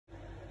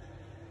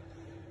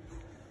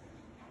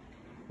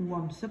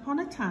Once upon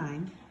a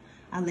time,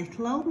 a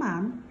little old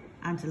man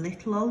and a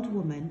little old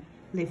woman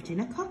lived in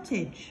a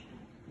cottage.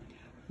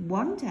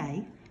 One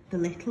day, the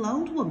little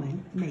old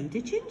woman made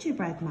a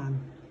gingerbread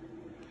man.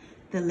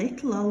 The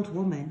little old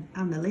woman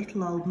and the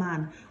little old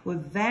man were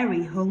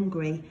very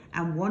hungry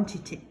and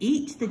wanted to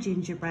eat the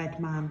gingerbread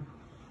man.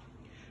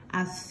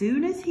 As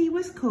soon as he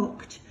was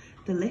cooked,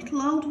 the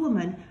little old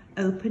woman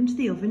opened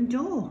the oven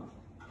door.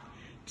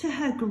 To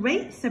her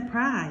great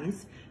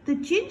surprise, the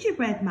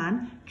gingerbread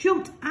man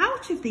jumped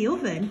out of the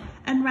oven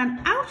and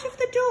ran out of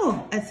the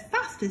door as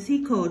fast as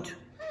he could.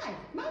 Hi,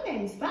 my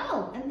name's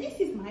Val and this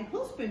is my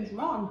husband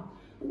Ron.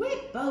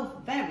 We're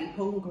both very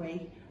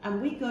hungry and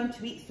we're going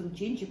to eat some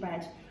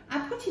gingerbread.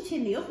 I put it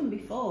in the oven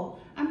before.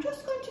 I'm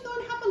just going to go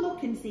and have a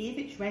look and see if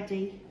it's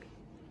ready.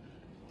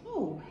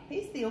 Oh,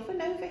 here's the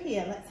oven over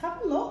here. Let's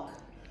have a look.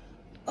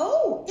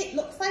 Oh, it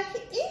looks like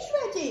it is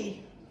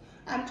ready.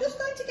 I'm just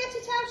going to get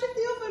it out of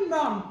the oven,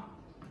 Ron.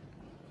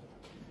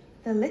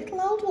 The little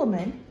old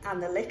woman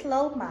and the little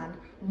old man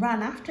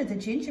ran after the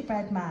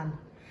gingerbread man.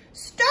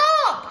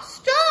 Stop!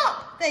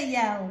 Stop! They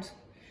yelled.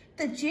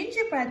 The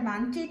gingerbread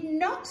man did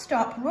not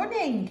stop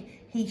running.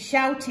 He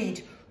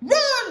shouted,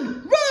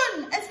 "Run!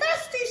 Run! As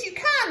fast as you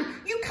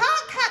can! You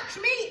can't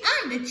catch me!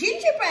 I'm the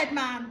gingerbread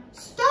man!"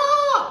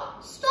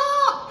 Stop!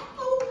 Stop!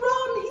 Oh,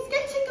 Ron, he's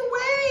getting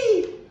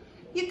away!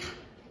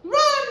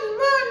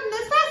 Run!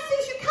 As fast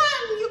as you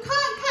can! You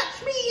can't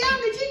catch me!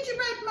 I'm the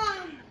gingerbread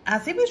man!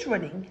 As he was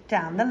running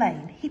down the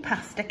lane, he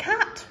passed a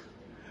cat.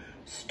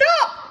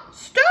 Stop!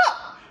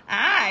 Stop!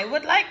 I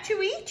would like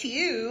to eat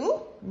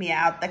you,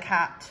 meowed the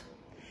cat.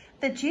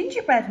 The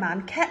gingerbread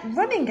man kept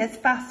running as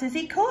fast as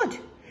he could.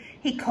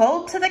 He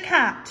called to the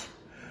cat,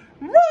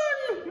 "Run!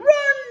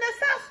 Run! As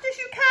fast as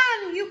you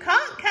can! You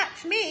can't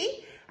catch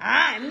me!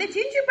 I'm the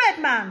gingerbread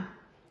man!"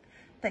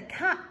 The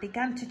cat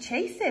began to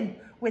chase him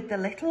with the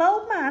little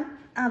old man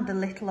and the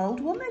little old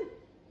woman.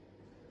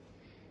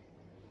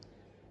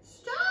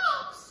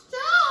 Stop!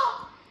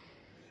 Stop!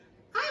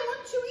 I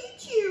want to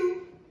eat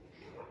you!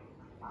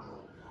 Run!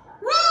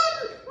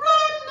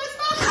 Run! As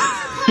fast as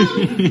you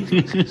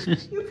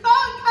can! You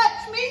can't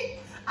catch me!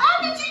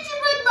 I'm the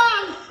gingerbread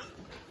man!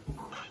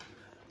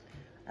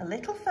 A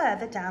little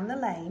further down the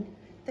lane,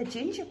 the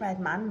gingerbread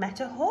man met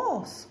a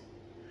horse.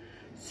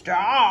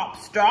 Stop!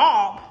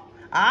 Stop!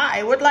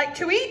 I would like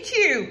to eat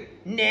you!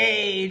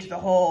 Neighed the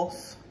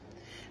horse.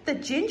 The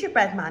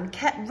gingerbread man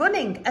kept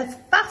running as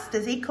fast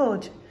as he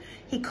could.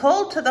 He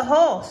called to the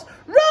horse,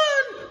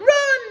 "Run!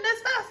 Run!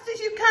 As fast as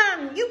you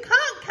can! You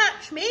can't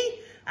catch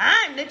me!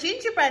 I'm the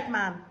gingerbread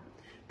man!"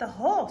 The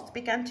horse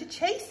began to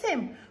chase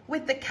him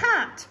with the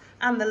cat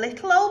and the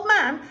little old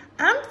man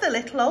and the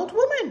little old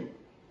woman.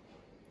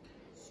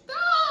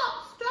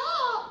 Stop!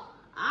 Stop!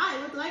 I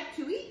would like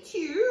to eat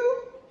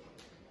you!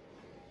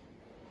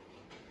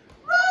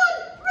 Run!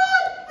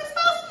 Run! As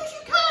fast as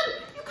you can!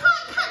 You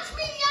can't catch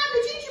me! I'm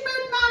the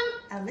gingerbread man!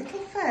 A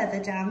little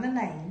further down the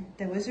lane,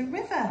 there was a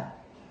river.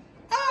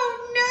 "Oh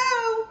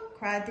no!"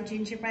 cried the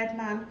gingerbread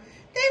man.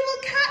 "They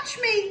will catch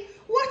me!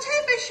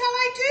 Whatever shall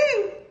I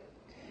do?"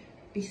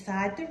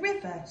 Beside the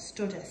river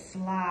stood a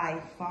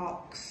sly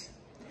fox.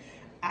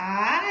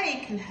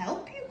 "I can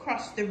help you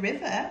cross the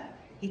river,"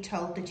 he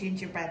told the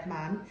gingerbread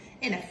man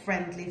in a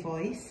friendly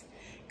voice.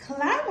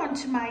 "Climb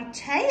onto my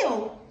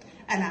tail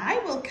and I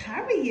will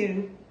carry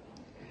you."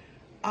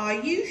 "Are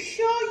you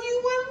sure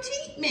you won't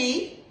eat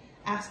me?"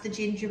 asked the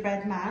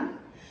gingerbread man.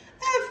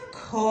 "Of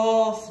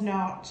course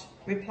not,"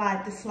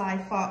 replied the sly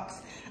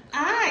fox.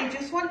 "I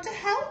just want to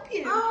help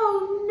you."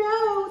 "Oh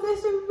no,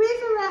 there's a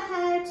river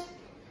ahead.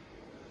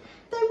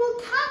 They will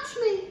catch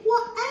me.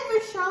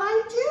 Whatever shall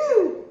I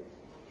do?"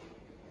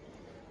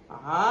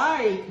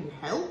 "I can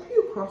help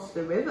you cross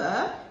the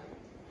river.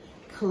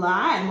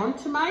 Climb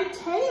onto my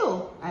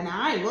tail and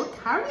I will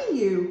carry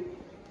you."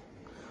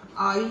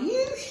 "Are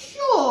you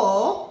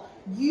sure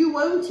you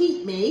won't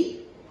eat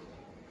me?"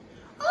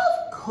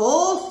 "Of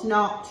course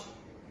not.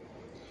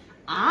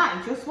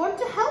 I just want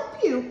to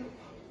help you."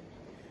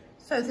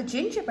 So the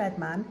gingerbread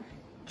man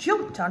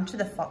jumped onto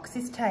the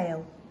fox's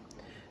tail.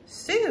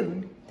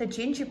 Soon the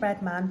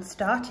gingerbread man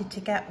started to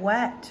get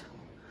wet.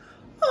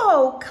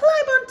 "Oh,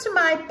 climb onto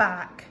my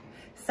back,"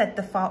 said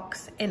the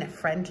fox in a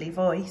friendly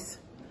voice.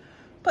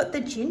 But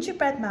the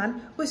gingerbread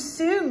man was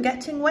soon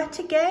getting wet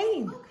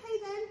again. "Okay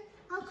then,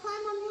 I'll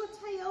climb on your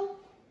tail."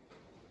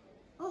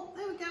 "Oh,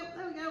 there we go,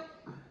 there we go."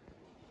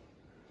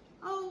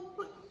 "Oh,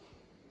 but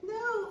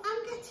no,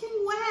 I'm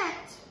getting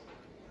wet."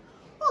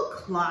 "Well,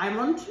 climb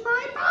onto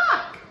my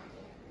back."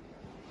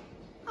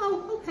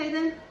 "Oh, okay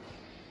then."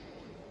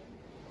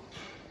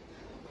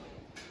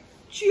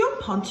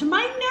 "Jump onto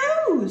my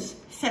nose,"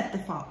 said the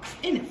fox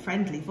in a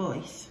friendly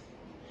voice.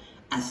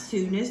 As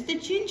soon as the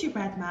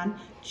gingerbread man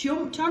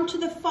jumped onto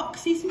the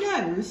fox's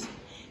nose,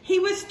 he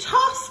was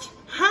tossed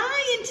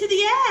high into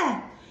the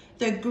air.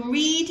 The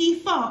greedy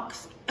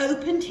fox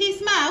opened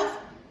his mouth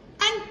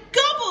and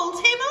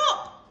gobbled him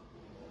up.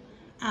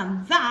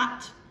 And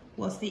that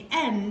was the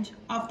end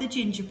of the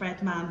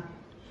gingerbread man,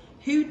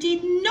 who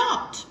did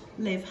not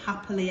live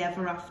happily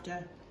ever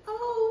after.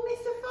 "Oh,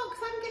 Mr. Fox,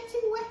 I'm getting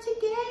getting wet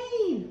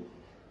again.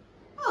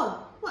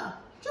 Oh, well,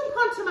 jump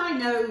onto my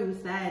nose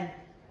then.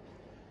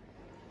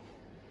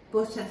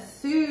 But as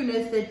soon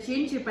as the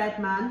gingerbread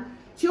man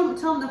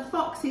jumped on the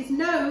fox's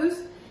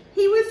nose,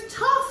 he was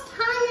tossed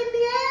high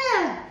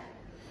in the air.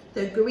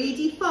 The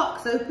greedy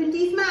fox opened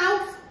his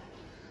mouth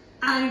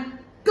and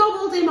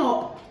gobbled him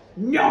up.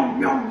 Nom,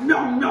 nom,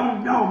 nom,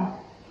 nom, nom.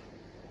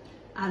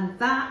 And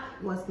that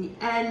was the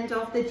end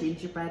of the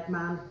gingerbread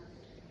man.